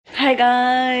Hi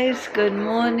guys, good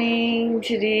morning.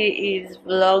 Today is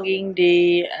vlogging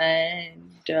day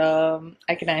and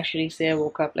I can actually say I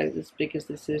woke up like this because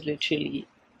this is literally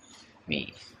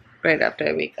me right after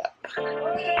I wake up.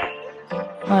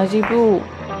 Mazibu,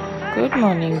 good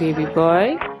morning baby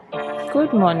boy.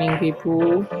 Good morning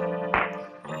baby.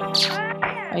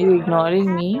 Are you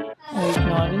ignoring me? Are you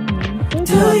ignoring me? Good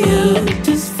Do morning. you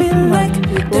just feel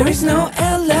like there is no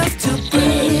air left to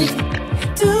breathe?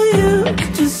 Do you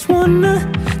just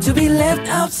wanna to be left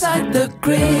outside the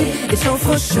grid? It's all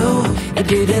for sure, I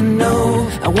didn't know.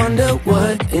 I wonder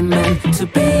what it meant to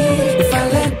be. If I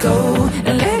let go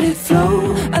and let it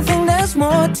flow, I think there's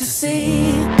more to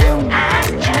see. I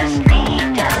just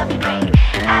need a break.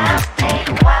 I'll take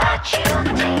what you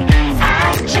take.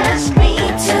 I just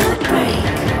need to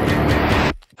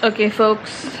break. Okay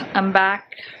folks, I'm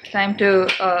back. Time to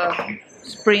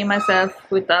spray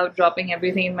myself without dropping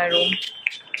everything in my room.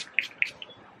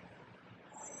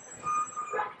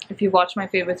 If you watch my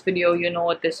favorites video, you know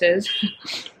what this is.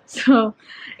 So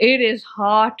it is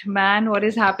hot, man. What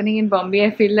is happening in Bombay?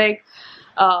 I feel like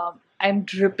I'm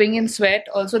dripping in sweat.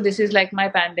 Also, this is like my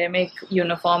pandemic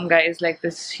uniform, guys, like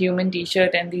this human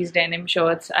t-shirt and these denim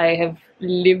shorts. I have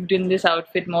lived in this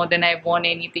outfit more than I've worn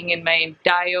anything in my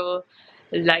entire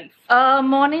life.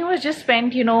 Morning was just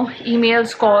spent, you know,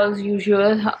 emails, calls,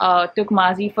 usual. Took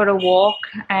Mazi for a walk,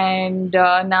 and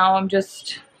now I'm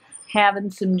just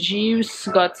having some juice.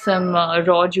 Got some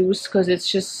raw juice because it's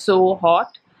just so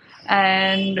hot.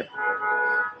 And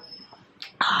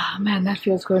man, that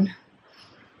feels good.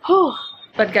 Whew.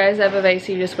 But guys, I have a very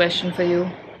serious question for you.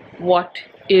 What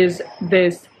is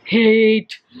this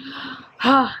heat?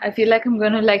 I feel like I'm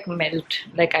gonna like melt.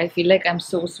 Like I feel like I'm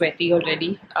so sweaty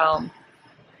already.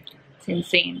 It's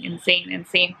insane.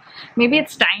 Maybe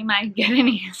it's time I get an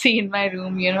AC in my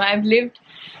room. You know, I've lived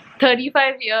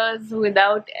 35 years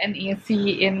without an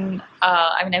AC in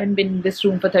I mean, I haven't been in this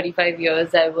room for 35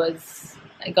 years. I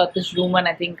got this room when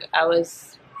I think I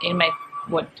was in my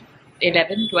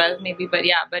 11, 12 maybe, but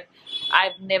yeah, but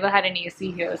I've never had an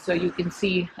AC here. So you can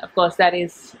see, of course, that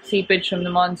is seepage from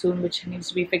the monsoon, which needs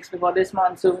to be fixed before this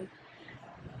monsoon.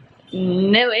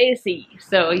 No AC.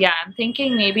 So yeah, I'm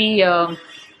thinking maybe I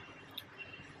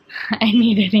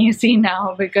need an AC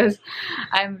now because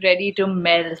I'm ready to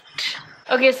melt.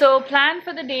 Okay, so plan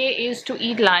for the day is to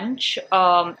eat lunch,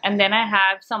 and then I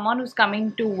have someone who's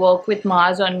coming to work with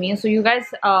Mars on me. So you guys,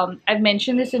 I've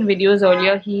mentioned this in videos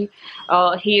earlier. He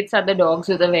hates other dogs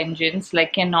with a vengeance,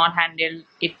 like cannot handle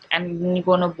it. And when you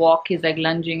go on a walk, he's like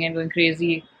lunging and going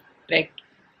crazy, like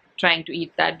trying to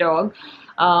eat that dog.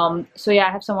 So yeah,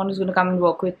 I have someone who's going to come and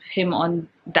work with him on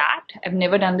that. I've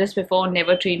never done this before,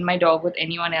 never trained my dog with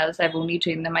anyone else. I've only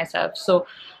trained them myself. So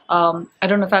I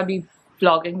don't know if I'll be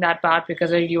vlogging that part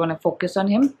because I really want to focus on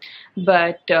him.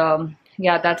 But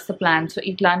yeah, that's the plan. So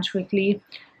eat lunch quickly,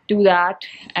 do that,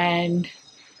 and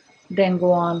then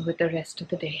go on with the rest of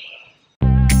the day.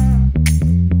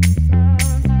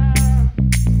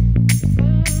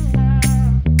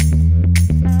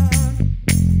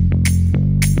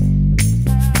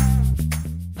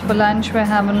 For lunch, we're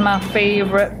having my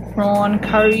favorite prawn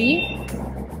curry,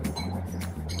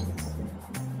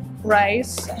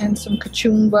 rice, and some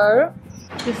kachumber.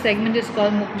 This segment is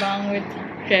called Mukbang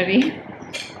with Chevy.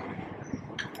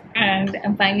 And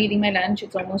I'm finally eating my lunch.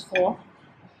 It's almost 4.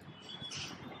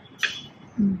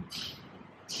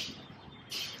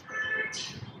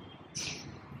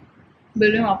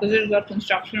 Building opposite got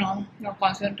construction on. No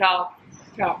constant tower.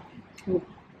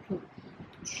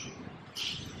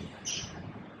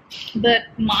 But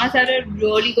Mars had a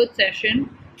really good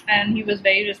session and he was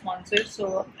very responsive,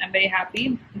 so I'm very happy.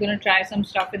 I'm gonna try some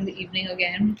stuff in the evening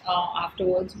again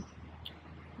afterwards.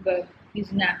 But he's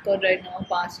knackered right now,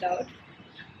 passed out.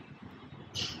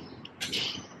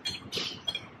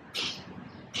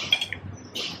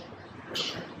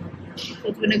 So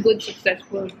it's been a good,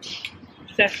 successful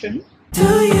session.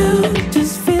 Do you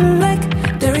just feel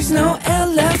like there is no air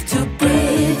left to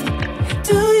breathe?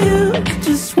 Do you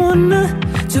just wanna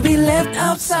to be left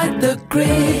outside the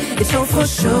grid? It's all for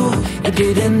sure, I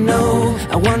didn't know.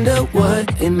 I wonder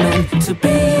what it meant to be.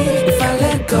 If I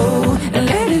let go and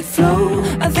let it flow,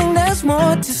 I think there's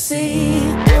more to see.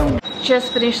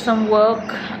 Just finished some work.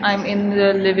 I'm in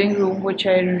the living room, which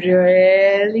I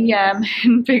really am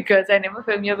in because I never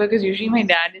film here because usually my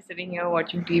dad is sitting here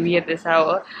watching TV at this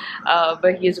hour,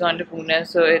 but he's gone to Pune,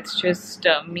 so it's just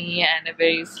me and a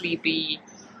very sleepy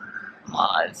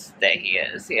Mars. There he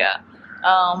is, yeah.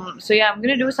 So yeah, I'm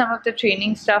gonna do some of the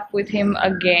training stuff with him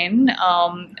again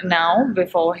now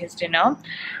before his dinner,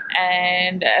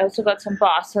 and I also got some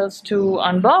parcels to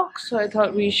unbox, so I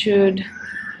thought we should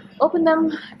open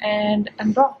them and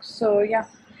unbox. So yeah,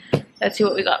 let's see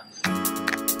what we got.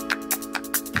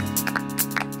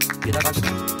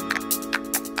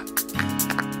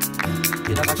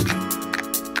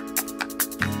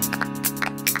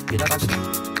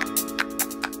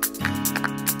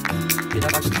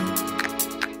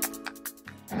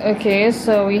 Okay,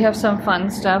 so we have some fun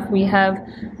stuff. We have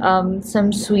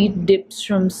some sweet dips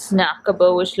from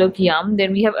Snackable, which look yum.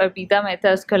 Then we have Arpita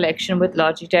Mehta's collection with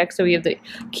Logitech. So we have the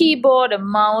keyboard, a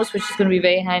mouse, which is going to be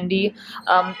very handy,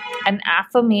 an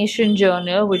affirmation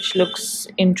journal, which looks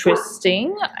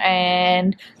interesting.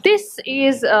 And this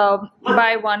is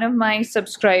by one of my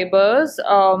subscribers.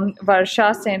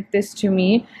 Varsha sent this to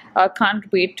me. Can't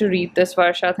wait to read this,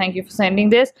 Varsha. Thank you for sending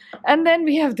this. And then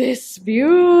we have this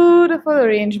beautiful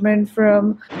arrangement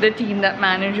from the team that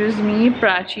manages me,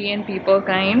 Prachi and People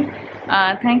Kind.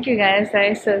 Thank you guys,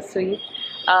 that is so sweet.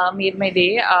 Made my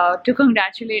day to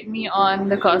congratulate me on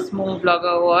the Cosmo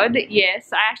Blogger Award.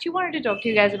 Yes, I actually wanted to talk to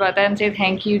you guys about that and say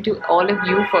thank you to all of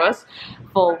you first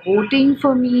for voting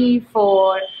for me,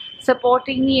 for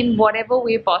supporting me in whatever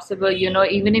way possible. You know,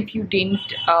 even if you didn't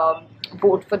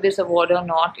vote for this award or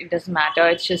not, it doesn't matter.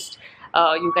 It's just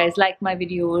you guys like my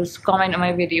videos, comment on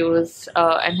my videos,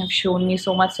 and have shown me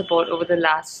so much support over the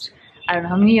last, I don't know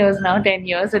how many years now, 10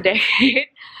 years, a decade.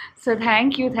 So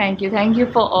thank you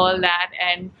for all that.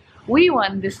 And we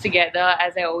won this together.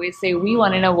 As I always say, we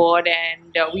won an award,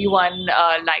 and we won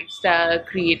Lifestyle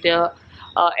Creator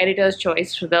Editor's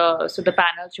Choice. So the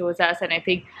panel chose us, and I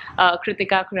think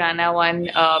Kritika Kurana won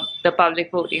the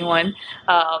public voting one.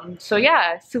 So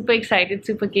yeah, super excited,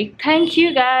 super geeked. Thank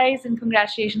you guys, and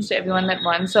congratulations to everyone that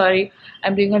won. Sorry,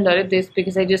 I'm doing a lot of this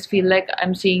because I just feel like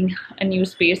I'm seeing a new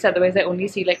space. Otherwise, I only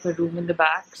see like a room in the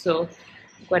back. So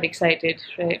quite excited,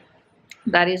 right?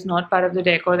 That is not part of the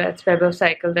decor. That's Web of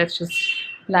Cycle. That's just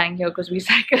lying here because we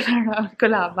cycle around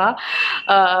Colaba.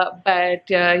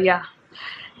 Yeah.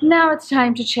 Now it's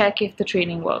time to check if the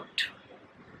training worked.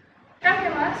 Okay,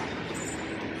 Mas.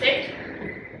 Sit.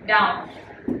 Down.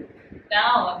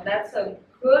 Down. That's a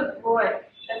good boy.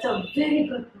 That's a very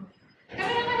good boy.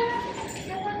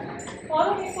 Come on.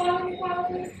 Follow me, follow me, follow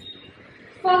me.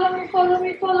 Follow me, follow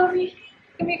me, follow me.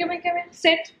 Come here, come here, come here.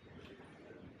 Sit.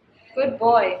 Good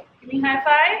boy. Give me high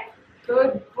five.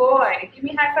 Good boy. Give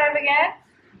me high five again.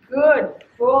 Good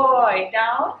boy.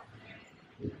 Down.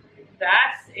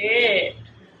 That's it.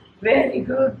 Very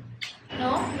good.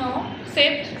 No.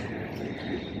 Sit.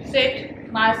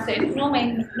 Sit. Mars, sit. No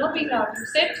being loud.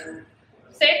 Sit.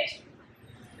 Sit.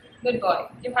 Good boy.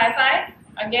 Give high five.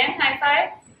 Again, high five.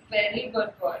 Very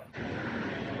good boy.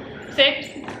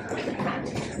 Sit.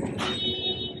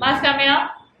 Mars, come here.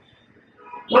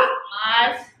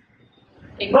 Mars.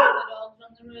 Take the dog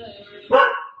from the road.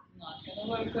 Not gonna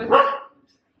work with it.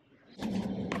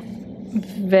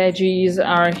 Veggies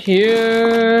are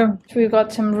here. We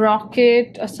got some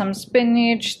rocket, some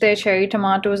spinach. Their cherry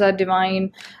tomatoes are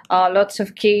divine. Lots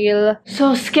of kale.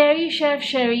 So Scary Chef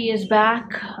Sherry is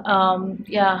back.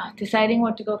 Yeah, deciding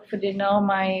what to cook for dinner.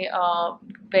 My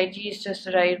veggies just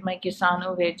arrived, my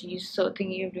Kisano veggies. So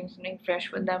thinking of doing something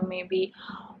fresh with them maybe.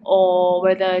 Or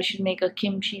whether I should make a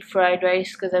kimchi fried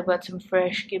rice because I've got some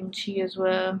fresh kimchi as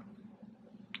well.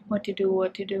 What to do.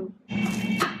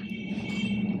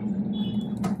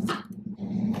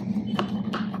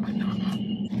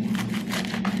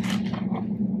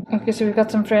 Okay, so we've got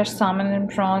some fresh salmon and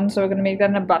prawns. So we're going to make that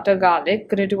in a butter garlic.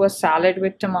 Going to do a salad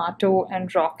with tomato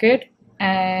and rocket.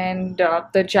 And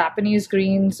the Japanese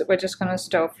greens, we're just going to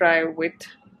stir fry with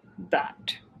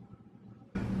that.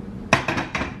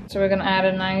 So we're going to add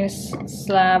a nice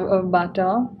slab of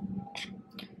butter.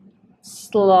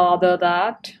 Slather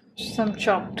that. Some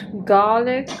chopped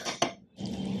garlic.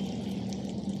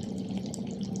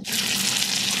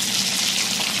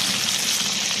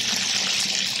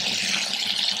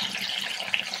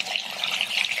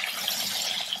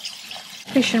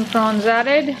 Fish and prawns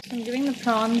added. I'm giving the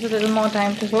prawns a little more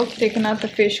time to cook. Taking out the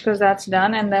fish because that's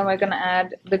done, and then we're gonna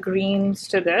add the greens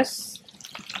to this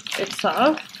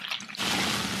itself.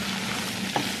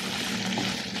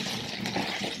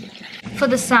 For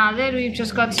the salad, we've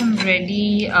just got some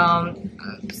ready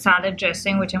salad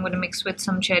dressing, which I'm going to mix with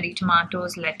some cherry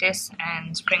tomatoes, lettuce,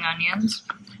 and spring onions,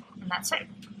 and that's it.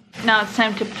 Now it's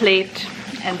time to plate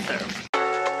and serve.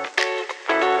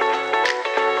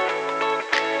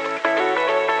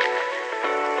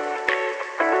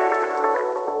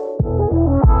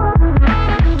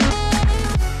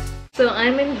 So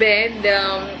I'm in bed,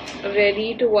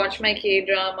 ready to watch my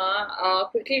K-drama.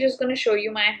 Quickly just going to show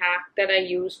you my hack that I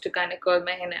use to kind of curl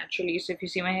my hair naturally. So if you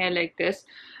see my hair like this,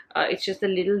 It's just a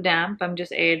little damp. I'm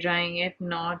just air drying it,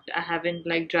 not I haven't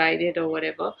like dried it or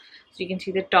whatever. So you can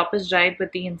see the top is dried,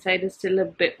 but the inside is still a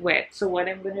bit wet. So what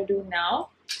I'm gonna do now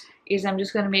is I'm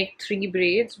just gonna make 3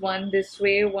 braids, one this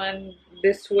way, one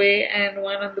this way, and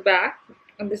one on the back.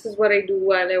 And this is what I do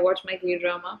while I watch my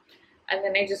K-drama. And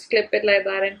then I just clip it like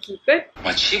that and keep it.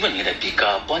 집은 이래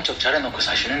비가 번쩍 잘해놓고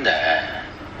사시는데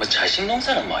자식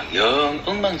농사는 영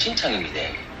엉망진창입니다.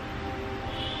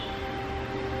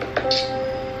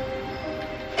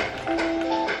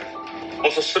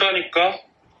 어서 쓰라니까.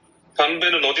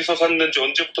 담배는 어디서 샀는지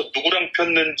언제부터 누구랑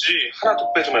폈는지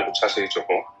하나도 빼지 말고 자세히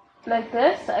적어. Like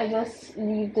this, I just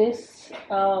leave this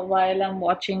while I'm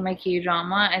watching my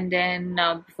K-drama, and then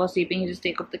before sleeping you just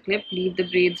take off the clip, leave the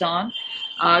braids on.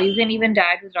 You can even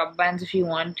dye it with rubber bands if you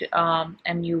want,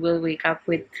 and you will wake up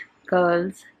with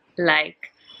curls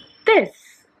like this.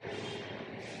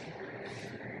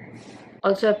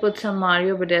 Also, I put some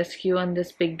Mario Badescu on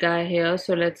this big guy here,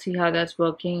 so let's see how that's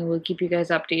working. We'll keep you guys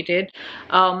updated.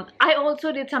 I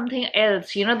also did something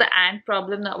else. You know, the ant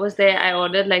problem that was there, I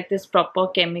ordered like this proper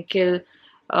chemical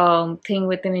thing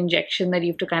with an injection that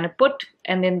you have to kind of put,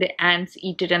 and then the ants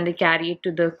eat it and they carry it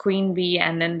to the queen bee,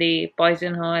 and then they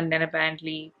poison her, and then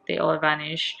apparently they all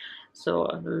vanish. So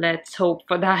let's hope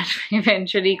for that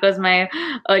eventually, because my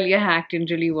earlier hack didn't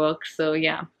really work. So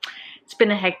yeah, it's been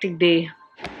a hectic day.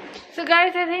 So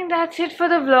guys, I think that's it for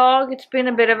the vlog. It's been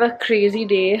a bit of a crazy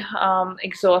day.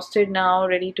 Exhausted now,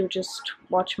 ready to just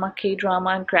watch my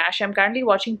K-drama and crash. I'm currently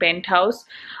watching Penthouse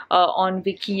on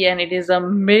Viki, and it is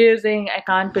amazing. I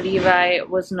can't believe I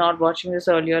was not watching this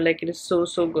earlier. Like, it is so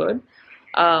good.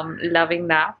 Loving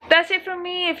that. That's it from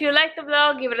me. If you like the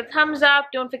vlog, give it a thumbs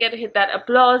up. Don't forget to hit that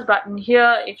applause button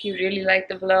here if you really like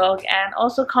the vlog, and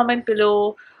also comment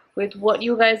below with what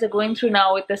you guys are going through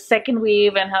now with the second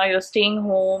wave, and how you're staying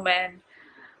home and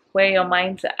where your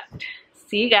mind's at.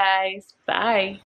 See you guys. Bye.